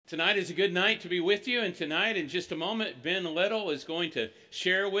Tonight is a good night to be with you, and tonight, in just a moment, Ben Little is going to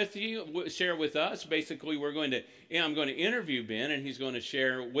share with us. Basically, I'm going to interview Ben, and he's going to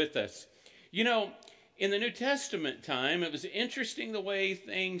share with us. You know, in the New Testament time, it was interesting the way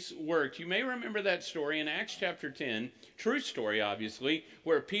things worked. You may remember that story in Acts chapter 10, true story, obviously,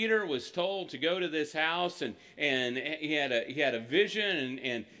 where Peter was told to go to this house, and he had a vision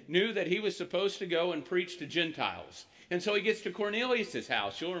and knew that he was supposed to go and preach to Gentiles. And so he gets to Cornelius'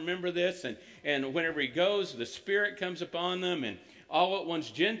 house. You'll remember this. And whenever he goes, the Spirit comes upon them. And all at once,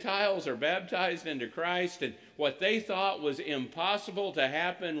 Gentiles are baptized into Christ. And what they thought was impossible to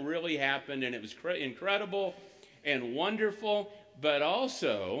happen really happened. And it was incredible and wonderful. But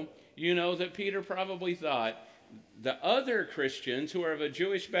also, you know that Peter probably thought, the other Christians who are of a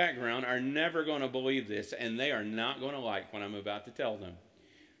Jewish background are never going to believe this. And they are not going to like what I'm about to tell them.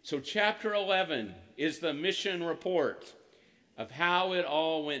 So chapter 11 is the mission report of how it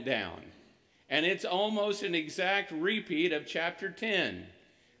all went down. And it's almost an exact repeat of chapter 10.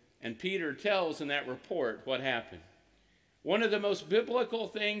 And Peter tells in that report what happened. One of the most biblical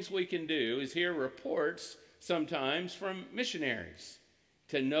things we can do is hear reports sometimes from missionaries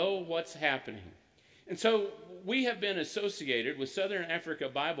to know what's happening. And so we have been associated with Southern Africa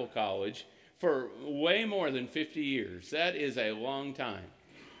Bible College for way more than 50 years. That is a long time.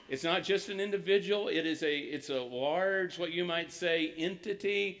 It's not just an individual. It's a large, what you might say,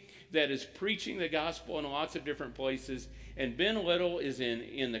 entity that is preaching the gospel in lots of different places. And Ben Little is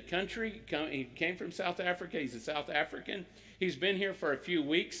in the country. He came from South Africa. He's a South African. He's been here for a few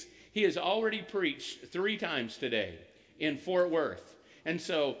weeks. He has already preached 3 times today in Fort Worth. And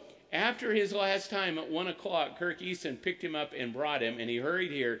so after his last time at 1 o'clock, Kirk Easton picked him up and brought him, and he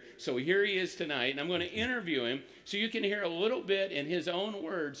hurried here. So here he is tonight, and I'm going to interview him so you can hear a little bit in his own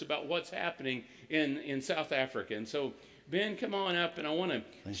words about what's happening in South Africa. And so, Ben, come on up, and I want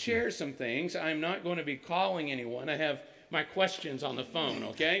to share some things. I'm not going to be calling anyone. I have my questions on the phone,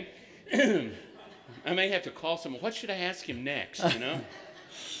 okay? I may have to call someone. What should I ask him next, you know?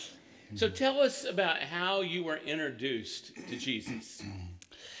 So tell us about how you were introduced to Jesus.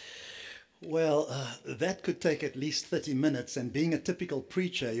 Well, that could take at least 30 minutes, and being a typical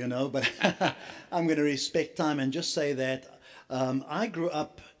preacher, you know, but I'm going to respect time and just say that I grew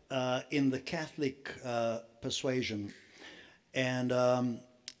up in the Catholic persuasion, and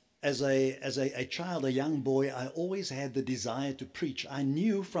as a child, a young boy, I always had the desire to preach. I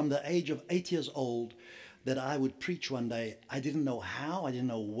knew from the age of 8 years old that I would preach one day. I didn't know how, I didn't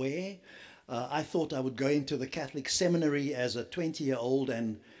know where. I thought I would go into the Catholic seminary as a 20-year-old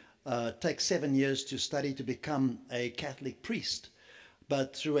and take 7 years to study to become a Catholic priest.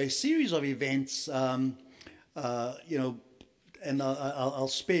 But through a series of events, you know, and I'll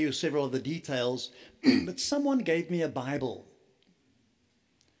spare you several of the details, but someone gave me a Bible.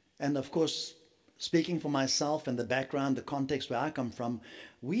 And of course, speaking for myself and the background, the context where I come from,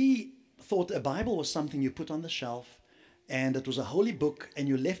 we thought a Bible was something you put on the shelf, and it was a holy book, and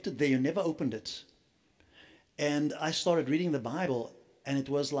you left it there, you never opened it. And I started reading the Bible, and it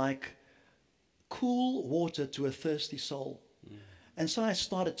was like cool water to a thirsty soul. And so I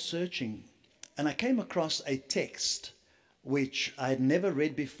started searching, and I came across a text which I had never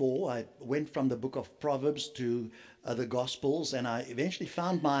read before. I went from the book of Proverbs to the Gospels, and I eventually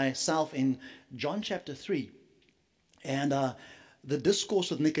found myself in John chapter 3. And the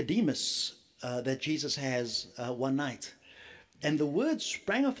discourse with Nicodemus that Jesus has one night. And the words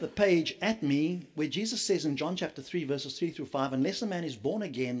sprang off the page at me where Jesus says in John chapter 3, verses 3 through 5, unless a man is born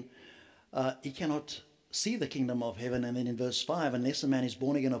again, he cannot see the kingdom of heaven. And then in verse 5, unless a man is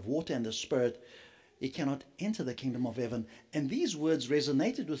born again of water and the Spirit, he cannot enter the kingdom of heaven. And these words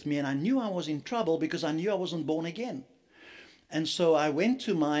resonated with me, and I knew I was in trouble because I knew I wasn't born again. And so I went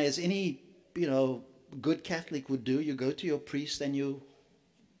to as any, you know, good Catholic would do, you go to your priest and you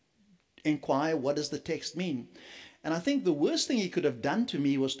inquire, what does the text mean? And I think the worst thing he could have done to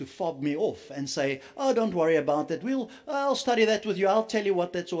me was to fob me off and say, oh, don't worry about that. I'll study that with you. I'll tell you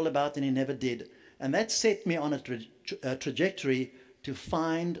what that's all about. And he never did. And that set me on a trajectory to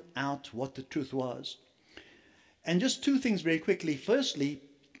find out what the truth was. And just 2 things very quickly. Firstly,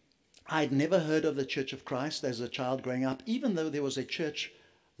 I'd never heard of the Church of Christ as a child growing up, even though there was a church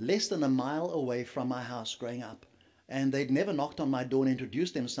less than a mile away from my house growing up. And they'd never knocked on my door and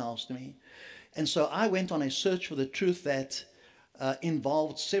introduced themselves to me. And so I went on a search for the truth that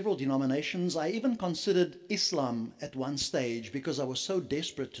involved several denominations. I even considered Islam at one stage because I was so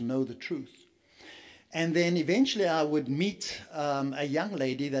desperate to know the truth. And then eventually I would meet a young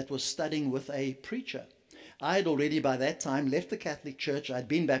lady that was studying with a preacher. I had already by that time left the Catholic Church. I'd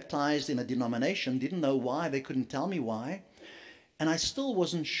been baptized in a denomination, didn't know why, they couldn't tell me why. and I still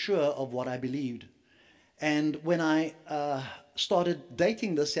wasn't sure of what I believed. And when I started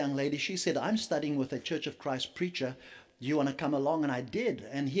dating this young lady, she said, I'm studying with a Church of Christ preacher. Do you want to come along? And I did.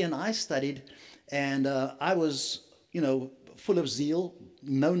 And he and I studied, and I was, full of zeal,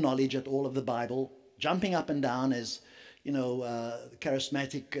 no knowledge at all of the Bible, jumping up and down as,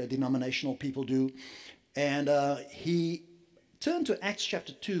 charismatic denominational people do. And he turned to Acts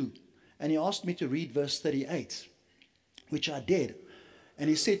chapter 2, and he asked me to read verse 38, which I did. And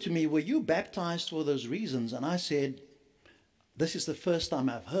he said to me, were you baptized for those reasons? And I said, this is the first time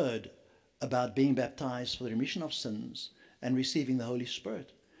I've heard about being baptized for the remission of sins and receiving the Holy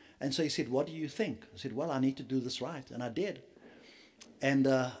Spirit. And so he said, what do you think? I said, well, I need to do this right. And I did. And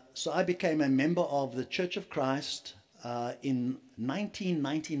so I became a member of the Church of Christ in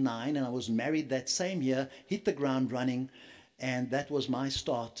 1999, and I was married that same year, hit the ground running, and that was my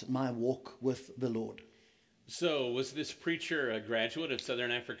start, my walk with the Lord. So was this preacher a graduate of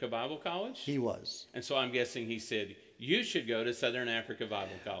Southern Africa Bible College? He was. And so I'm guessing he said, you should go to Southern Africa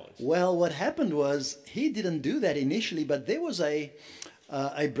Bible College. Well, what happened was he didn't do that initially, but there was a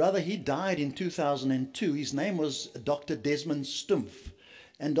brother, he died in 2002. His name was Dr. Desmond Stumpf.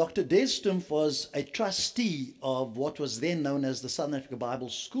 And Dr. Des Stumpf was a trustee of what was then known as the Southern Africa Bible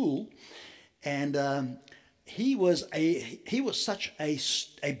School. And he was such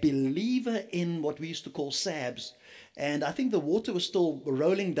a believer in what we used to call SABs. And I think the water was still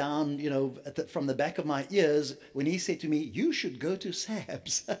rolling down, from the back of my ears when he said to me, you should go to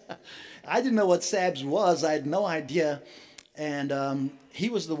SABs. I didn't know what SABs was. I had no idea. And he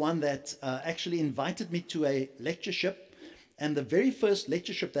was the one that actually invited me to a lectureship. And the very first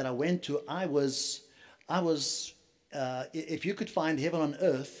lectureship that I went to, I was if you could find heaven on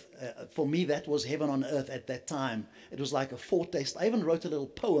earth, for me that was heaven on earth at that time. It was like a foretaste. I even wrote a little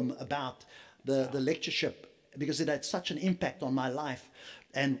poem about the lectureship because it had such an impact on my life.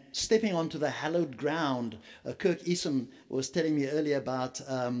 And stepping onto the hallowed ground, Kirk Eason was telling me earlier about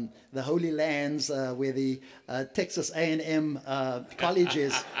the Holy Lands where the Texas A&M college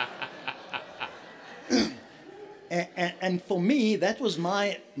is. And for me, that was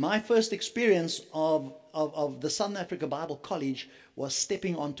my first experience of the Southern Africa Bible College, was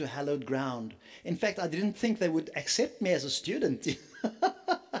stepping onto hallowed ground. In fact, I didn't think they would accept me as a student.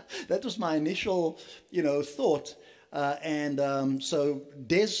 That was my initial, thought. So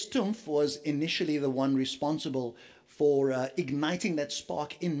Des Stumpf was initially the one responsible for igniting that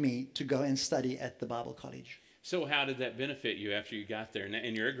spark in me to go and study at the Bible College. So how did that benefit you after you got there?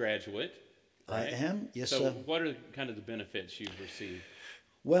 And you're a graduate, right? I am, yes, so sir. What are kind of the benefits you've received?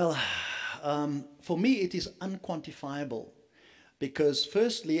 Well, for me it is unquantifiable. Because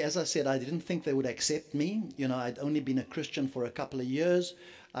firstly, as I said, I didn't think they would accept me. I'd only been a Christian for a couple of years.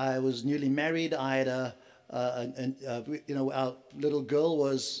 I was newly married. I had our little girl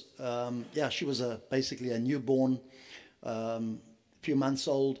was, she was basically a newborn, few months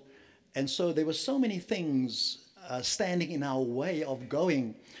old. And so there were so many things standing in our way of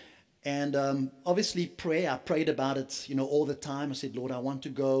going. And obviously prayer, I prayed about it, all the time. I said, Lord, I want to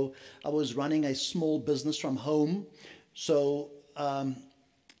go. I was running a small business from home. So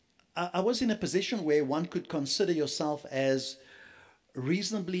I was in a position where one could consider yourself as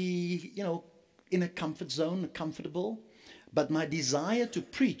reasonably, in a comfort zone, comfortable. But my desire to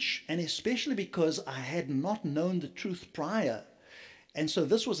preach, and especially because I had not known the truth prior, and so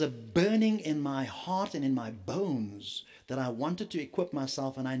this was a burning in my heart and in my bones that I wanted to equip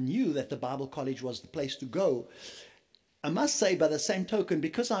myself, and I knew that the Bible college was the place to go. I must say, by the same token,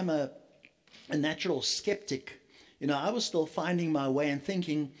 because I'm a natural skeptic, I was still finding my way and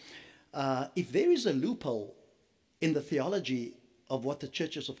thinking, if there is a loophole in the theology of what the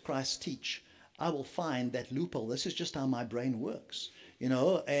churches of Christ teach, I will find that loophole. This is just how my brain works,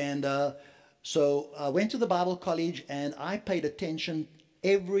 And so I went to the Bible college and I paid attention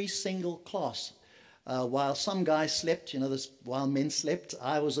every single class. While some guys slept, while men slept,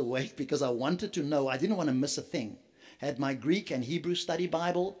 I was awake because I wanted to know. I didn't want to miss a thing. Had my Greek and Hebrew study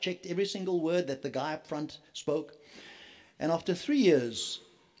Bible, checked every single word that the guy up front spoke. And after 3 years,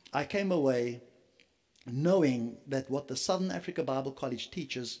 I came away knowing that what the Southern Africa Bible College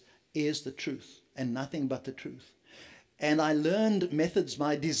teaches is the truth and nothing but the truth. And I learned methods.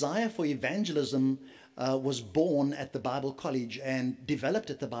 My desire for evangelism was born at the Bible College and developed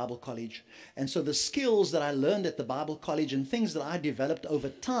at the Bible College. And so the skills that I learned at the Bible College and things that I developed over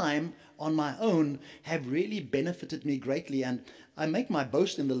time on my own have really benefited me greatly. And I make my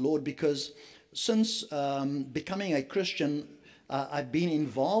boast in the Lord because since becoming a Christian, I've been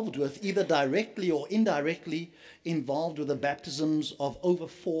involved with, either directly or indirectly, involved with the baptisms of over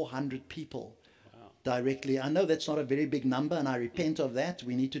 400 people. Wow. directly. I know that's not a very big number, and I repent of that.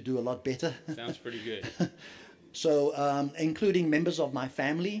 We need to do a lot better. Sounds pretty good. So, including members of my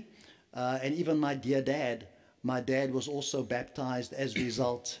family and even my dear dad. My dad was also baptized as a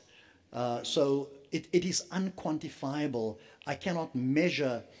result. So it is unquantifiable. I cannot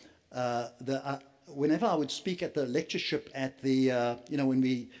measure whenever I would speak at the lectureship at the, when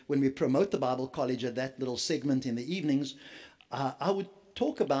we promote the Bible College at that little segment in the evenings, I would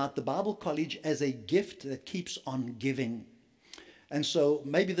talk about the Bible College as a gift that keeps on giving. And so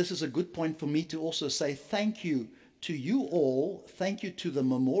maybe this is a good point for me to also say thank you to you all. Thank you to the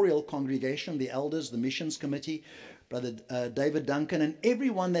memorial congregation, the elders, the missions committee, Brother David Duncan, and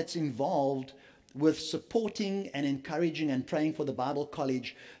everyone that's involved with supporting and encouraging and praying for the Bible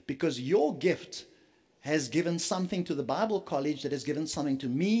College, because your gift has given something to the Bible College that has given something to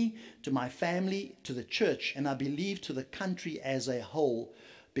me, to my family, to the church, and I believe to the country as a whole,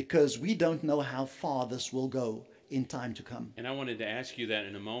 because we don't know how far this will go in time to come. And I wanted to ask you that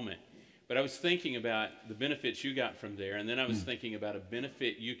in a moment. But I was thinking about the benefits you got from there, and then I was thinking about a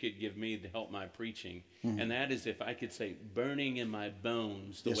benefit you could give me to help my preaching, and that is if I could say burning in my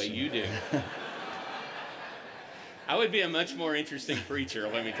bones the way you do. I would be a much more interesting preacher,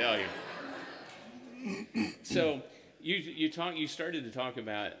 let me tell you. So you started to talk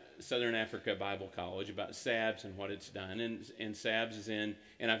about Southern Africa Bible College, about SABS and what it's done, and SABS is in,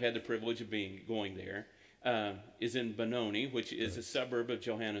 and I've had the privilege of going there, is in Benoni, which is a suburb of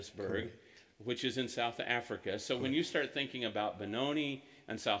Johannesburg, which is in South Africa. So when you start thinking about Benoni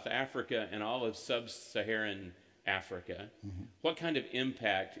and South Africa and all of sub-Saharan Africa, what kind of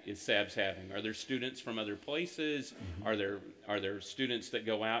impact is SABS having? Are there students from other places? Are there students that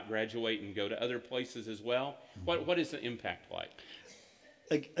go out, graduate, and go to other places as well? What is the impact like?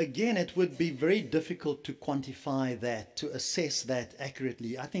 Again, it would be very difficult to quantify that, to assess that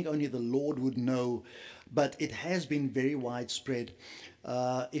accurately. I think only the Lord would know, but it has been very widespread.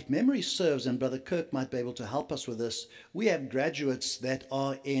 If memory serves, and Brother Kirk might be able to help us with this, we have graduates that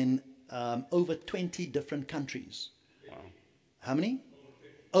are in over 20 different countries. Wow. How many?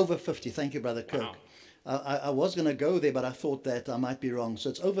 Over 50. Thank you, Brother Kirk. Wow. I was going to go there, but I thought that I might be wrong. So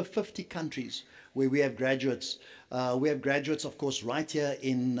it's over 50 countries where we have graduates. We have graduates, of course, right here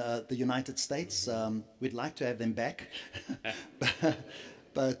in the United States. We'd like to have them back.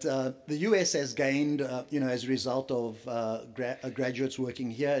 But the U.S. has gained, as a result of graduates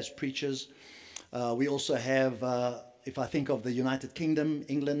working here as preachers. We also have, if I think of the United Kingdom,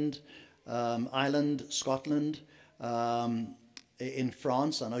 England, Ireland, Scotland, in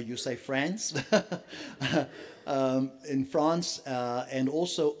France, I know you say France, in France, and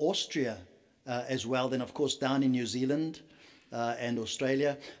also Austria as well. Then, of course, down in New Zealand and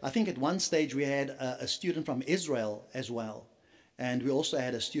Australia. I think at one stage we had a student from Israel as well. And we also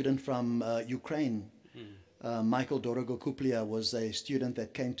had a student from Ukraine. Michael Dorogokuplia was a student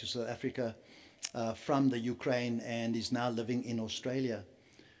that came to South Africa from the Ukraine and is now living in Australia.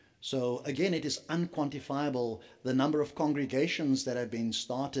 So again, it is unquantifiable, the number of congregations that have been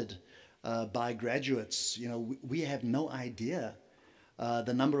started by graduates. We have no idea.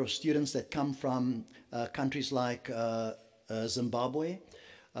 The number of students that come from countries like Zimbabwe,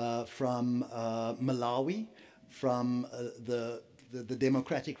 from Malawi, from the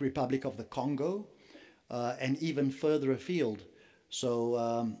Democratic Republic of the Congo, and even further afield.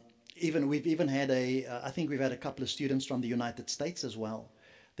 So we've even had I think we've had a couple of students from the United States as well.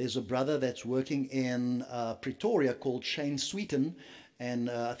 There's a brother that's working in Pretoria called Shane Sweeten, and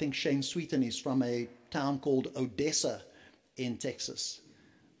I think Shane Sweeten is from a town called Odessa in Texas.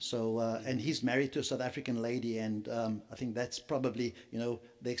 So, and he's married to a South African lady, and I think that's probably, the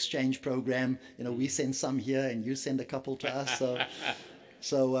exchange program. We send some here, and you send a couple to us.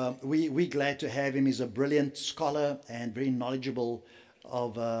 So we're glad to have him. He's a brilliant scholar and very knowledgeable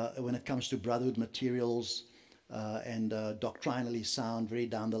of when it comes to brotherhood materials and doctrinally sound, very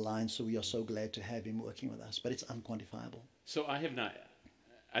down the line. So we are so glad to have him working with us. But it's unquantifiable. So I did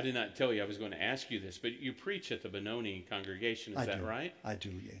not tell you I was going to ask you this, but you preach at the Benoni congregation, is that right? I do,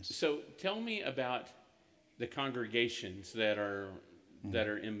 yes. So tell me about the congregations that are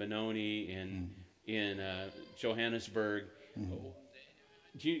in Benoni and in Johannesburg.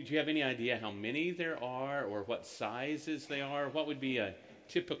 Do you have any idea how many there are, or what sizes they are? What would be a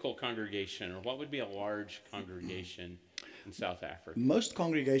typical congregation, or what would be a large congregation in South Africa? Most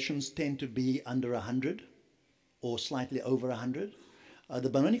congregations tend to be under 100 or slightly over 100. The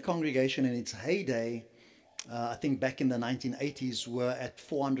Benoni congregation in its heyday, I think back in the 1980s, were at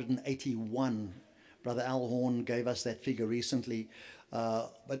 481. Brother Al Horn gave us that figure recently.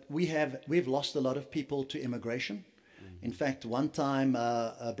 But we've lost a lot of people to immigration. In fact, one time,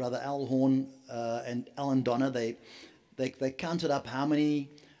 Brother Al Horn and Alan Donner, they counted up how many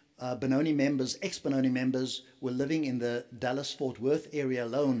Benoni members, ex-Benoni members, were living in the Dallas-Fort Worth area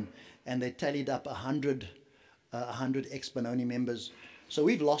alone, and they tallied up 100 ex-Benoni members. So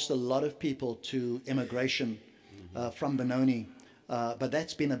we've lost a lot of people to immigration from Benoni, but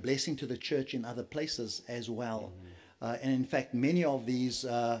that's been a blessing to the church in other places as well. And in fact, many of these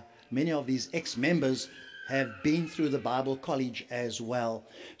ex-members have been through the Bible College as well.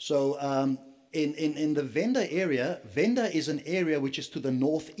 So in the Venda area, Venda is an area which is to the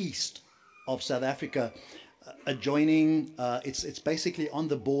northeast of South Africa, adjoining, it's basically on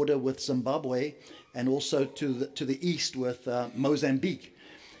the border with Zimbabwe, and also to the east with Mozambique.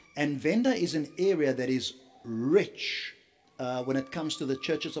 And Venda is an area that is rich when it comes to the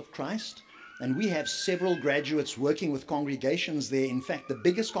churches of Christ. And we have several graduates working with congregations there. In fact, the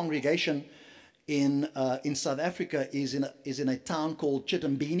biggest congregation in South Africa is in a town called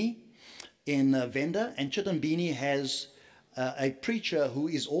Chitambini in Venda. And Chitambini has a preacher who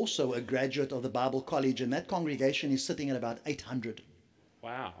is also a graduate of the Bible College. And that congregation is sitting at about 800.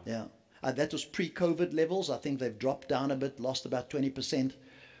 Wow. Yeah. That was pre-COVID levels. I think they've dropped down a bit, lost about 20%.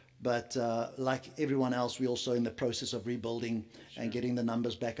 But like everyone else, we're also in the process of rebuilding and getting the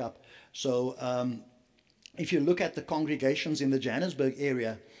numbers back up. So if you look at the congregations in the Johannesburg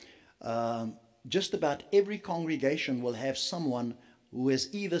area, just about every congregation will have someone who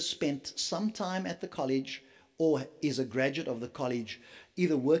has either spent some time at the college or is a graduate of the college,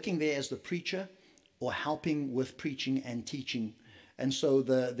 either working there as the preacher or helping with preaching and teaching. And so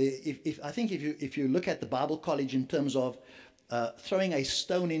I think if you look at the Bible College in terms of throwing a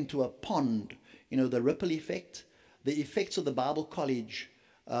stone into a pond, the ripple effect, the effects of the Bible College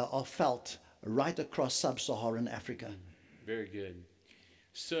are felt right across sub-Saharan Africa. Very good.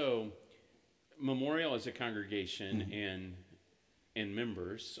 So Memorial as a congregation and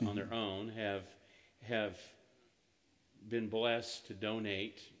members on their own have been blessed to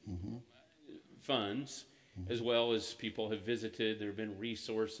donate funds, as well as people have visited. There have been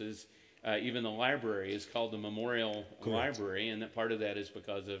resources. Even the library is called the Memorial Library, and that part of that is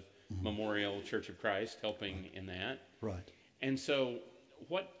because of Memorial Church of Christ helping in that. Right. And so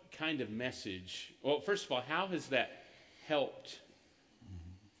what kind of message, well, first of all, how has that helped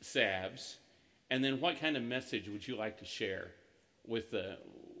SABS? And then what kind of message would you like to share with the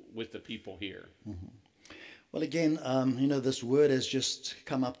people here? Well, again, this word has just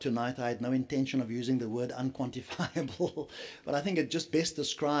come up tonight. I had no intention of using the word unquantifiable, but I think it just best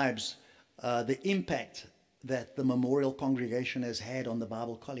describes the impact that the Memorial congregation has had on the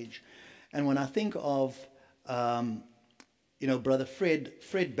Bible College. And when I think of, Brother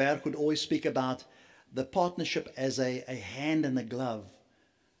Fred Berg would always speak about the partnership as a hand and a glove.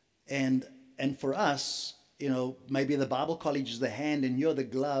 And for us, maybe the Bible College is the hand and you're the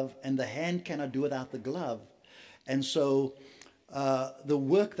glove, and the hand cannot do without the glove. And so the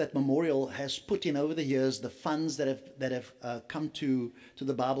work that Memorial has put in over the years, the funds that have come to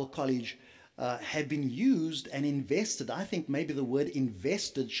the Bible College have been used and invested. I think maybe the word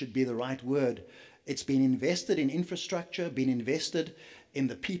invested should be the right word. It's been invested in infrastructure, been invested in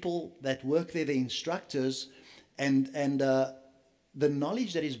the people that work there, the instructors, and the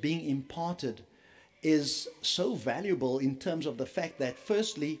knowledge that is being imparted is so valuable in terms of the fact that,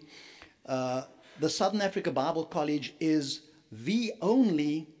 firstly, the Southern Africa Bible College is the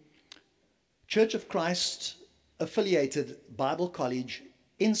only Church of Christ affiliated Bible college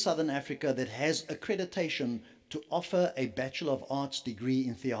in Southern Africa that has accreditation to offer a Bachelor of Arts degree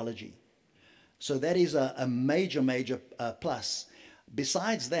in theology. So that is a major plus.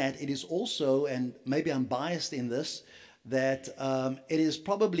 Besides that, it is also, and maybe I'm biased in this, that it is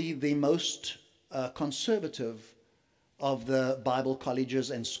probably the most conservative of the Bible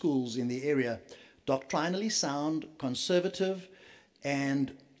colleges and schools in the area. Doctrinally sound, conservative,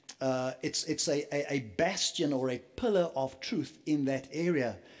 and it's a bastion or a pillar of truth in that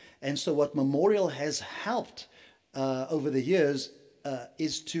area. And so what Memorial has helped over the years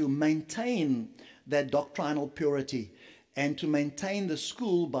is to maintain that doctrinal purity and to maintain the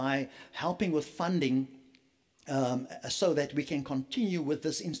school by helping with funding so that we can continue with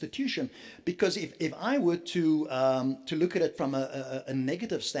this institution. Because if I were to look at it from a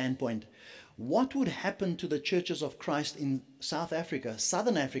negative standpoint, what would happen to the churches of Christ in South Africa,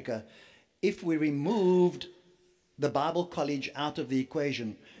 Southern Africa, if we removed the Bible College out of the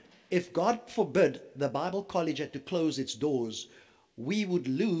equation? If, God forbid, the Bible College had to close its doors, we would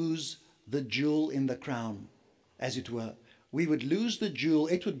lose the jewel in the crown, as it were. We would lose the jewel.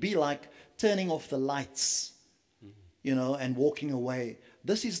 It would be like turning off the lights, and walking away.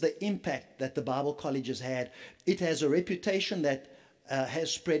 this is the impact that the Bible College has had. It has a reputation that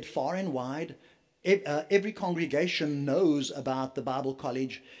has spread far and wide. Every congregation knows about the Bible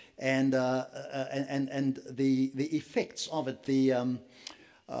College and the effects of it. The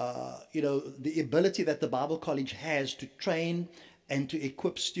ability that the Bible College has to train and to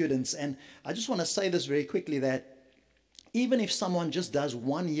equip students. And I just want to say this very quickly, that even if someone just does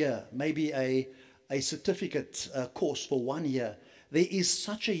 1 year, maybe a certificate course for 1 year, there is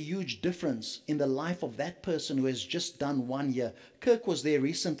such a huge difference in the life of that person who has just done 1 year. Kirk was there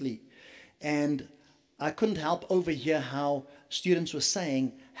recently, and I couldn't help overhear how students were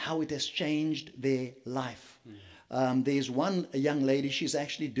saying how it has changed their life. There's one young lady, she's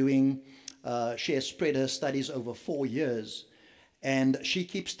actually doing, she has spread her studies over 4 years, and she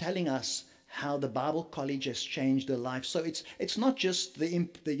keeps telling us how the Bible College has changed her life. So it's not just the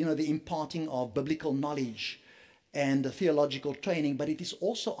imparting of biblical knowledge and theological training, but it is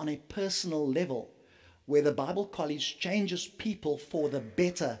also on a personal level, where the Bible College changes people for the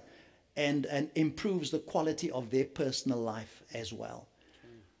better and improves the quality of their personal life as well.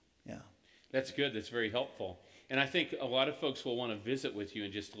 Yeah. That's good. That's very helpful. And I think a lot of folks will want to visit with you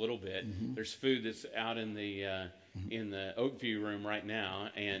in just a little bit. Mm-hmm. There's food that's out in the Oakview room right now.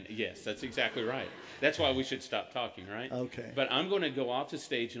 And yes, that's exactly right. That's why we should stop talking, right? Okay. But I'm going to go off the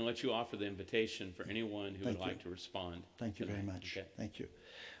stage and let you offer the invitation for anyone who would like to respond. Thank you very much. Okay. Thank you.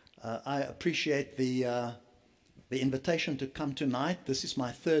 I appreciate the invitation to come tonight. This is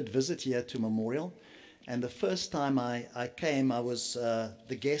my third visit here to Memorial. And the first time I came, I was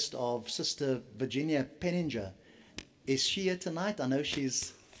the guest of Sister Virginia Penninger. Is she here tonight? I know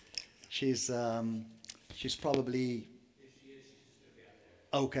she's probably...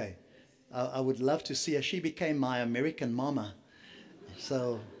 Okay. I would love to see her. She became my American mama.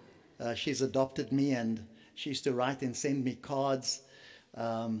 So she's adopted me, and she used to write and send me cards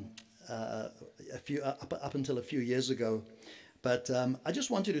up until a few years ago. But I just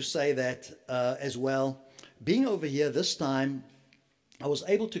wanted to say that as well, being over here this time, I was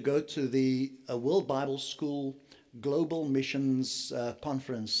able to go to the World Bible School Global Missions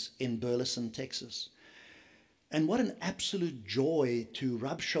Conference in Burleson, Texas. And what an absolute joy to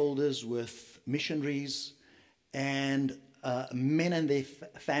rub shoulders with missionaries and men and their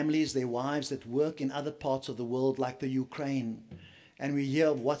families, their wives that work in other parts of the world like the Ukraine. And we hear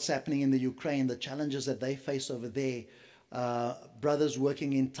of what's happening in the Ukraine, the challenges that they face over there. Brothers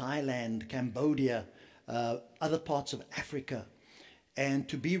working in Thailand, Cambodia, other parts of Africa. And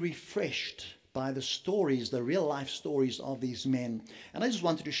to be refreshed by the stories, the real life stories of these men. And I just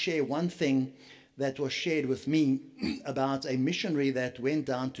wanted to share one thing that was shared with me about a missionary that went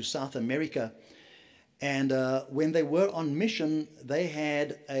down to South America. And when they were on mission, they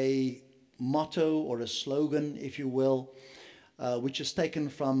had a motto or a slogan, if you will, which is taken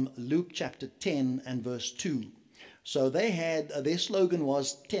from Luke chapter 10 and verse 2. So they had, their slogan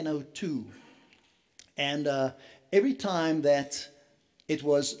was 10:02. And every time that it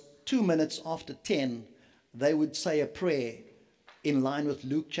was 2 minutes after 10, they would say a prayer in line with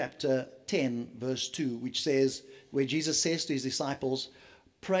Luke chapter 10, verse 2, which says, where Jesus says to his disciples,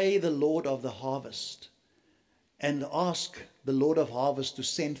 pray the Lord of the harvest and ask the Lord of harvest to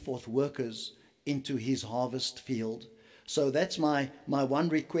send forth workers into his harvest field. So that's my one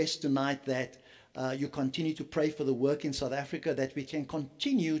request tonight, that you continue to pray for the work in South Africa, that we can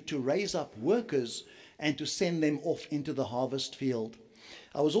continue to raise up workers and to send them off into the harvest field.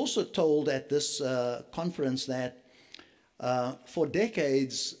 I was also told at this conference that for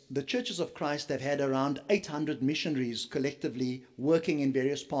decades, the Churches of Christ have had around 800 missionaries collectively working in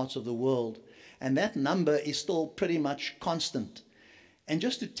various parts of the world. And that number is still pretty much constant. And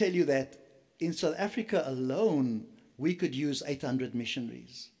just to tell you that in South Africa alone, we could use 800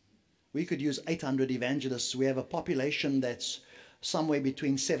 missionaries. We could use 800 evangelists. We have a population that's somewhere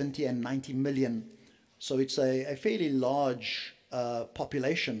between 70 and 90 million. So it's a fairly large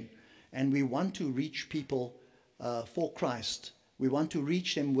population. And we want to reach people for Christ. We want to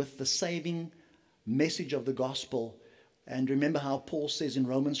reach them with the saving message of the gospel. And remember how Paul says in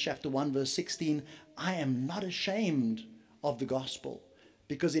Romans chapter 1 verse 16, I am not ashamed of the gospel,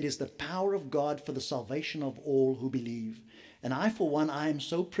 because it is the power of God for the salvation of all who believe. And I, for one, I am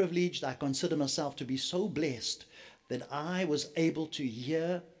so privileged, I consider myself to be so blessed that I was able to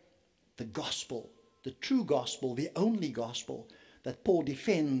hear the gospel, the true gospel, the only gospel that Paul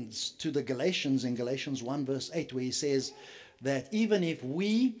defends to the Galatians in Galatians 1 verse 8, where he says that even if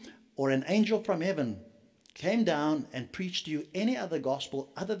we or an angel from heaven came down and preached to you any other gospel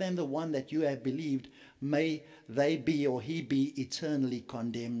other than the one that you have believed, may they be or he be eternally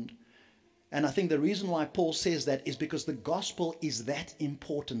condemned. And I think the reason why Paul says that is because the gospel is that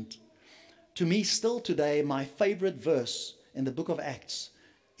important. To me, still today, my favorite verse in the book of Acts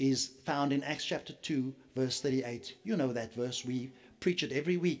is found in Acts chapter 2, verse 38. You know that verse. We preach it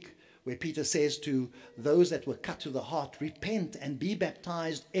every week, where Peter says to those that were cut to the heart, repent and be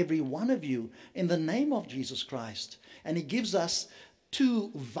baptized, every one of you, in the name of Jesus Christ. And he gives us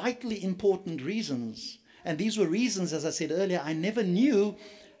two vitally important reasons. And these were reasons, as I said earlier, I never knew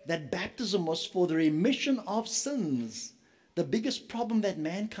that baptism was for the remission of sins. The biggest problem that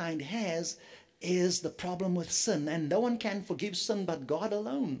mankind has is the problem with sin. And no one can forgive sin but God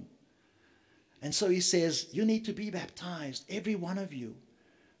alone. And so he says, you need to be baptized, every one of you,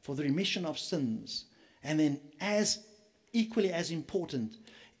 for the remission of sins. And then as equally as important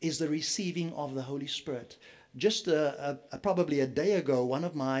is the receiving of the Holy Spirit. Just probably a day ago, one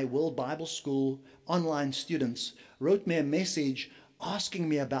of my World Bible School online students wrote me a message asking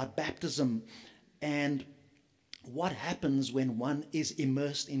me about baptism and what happens when one is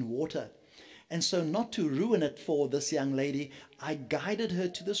immersed in water. And so, not to ruin it for this young lady, I guided her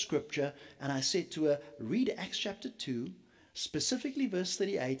to the scripture and I said to her, read Acts chapter 2, specifically verse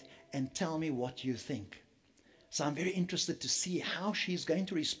 38, and tell me what you think. So I'm very interested to see how she's going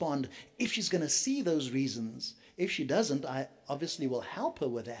to respond, if she's going to see those reasons. If she doesn't, I obviously will help her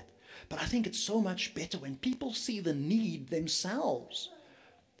with that. But I think it's so much better when people see the need themselves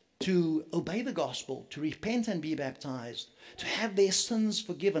to obey the gospel, to repent and be baptized, to have their sins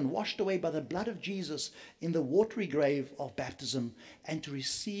forgiven, washed away by the blood of Jesus in the watery grave of baptism, and to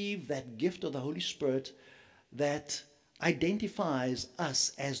receive that gift of the Holy Spirit that identifies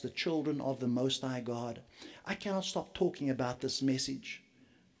us as the children of the Most High God. I cannot stop talking about this message.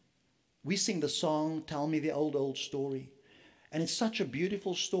 We sing the song, Tell Me the Old, Old Story. And it's such a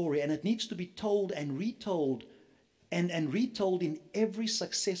beautiful story, and it needs to be told and retold, and retold in every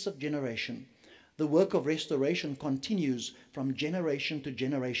successive generation. The work of restoration continues from generation to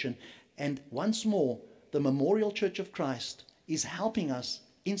generation. And once more, the Memorial Church of Christ is helping us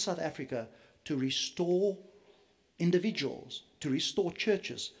in South Africa to restore individuals, to restore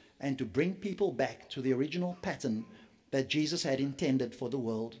churches, and to bring people back to the original pattern that Jesus had intended for the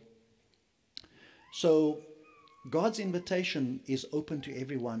world. So God's invitation is open to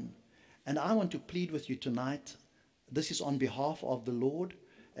everyone. And I want to plead with you tonight. This is on behalf of the Lord,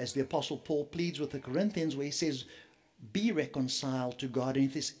 as the Apostle Paul pleads with the Corinthians, where he says, be reconciled to God. And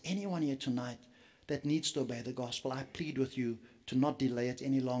if there's anyone here tonight that needs to obey the gospel, I plead with you to not delay it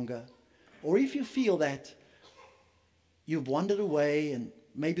any longer. Or if you feel that you've wandered away and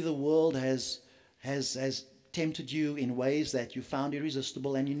maybe the world has tempted you in ways that you found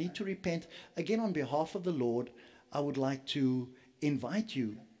irresistible and you need to repent, again, on behalf of the Lord, I would like to invite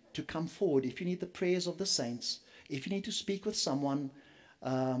you to come forward. If you need the prayers of the saints, if you need to speak with someone,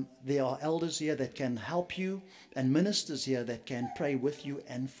 there are elders here that can help you and ministers here that can pray with you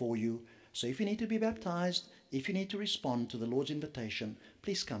and for you. So if you need to be baptized, if you need to respond to the Lord's invitation,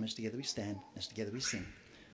 please come as together we stand, as together we sing.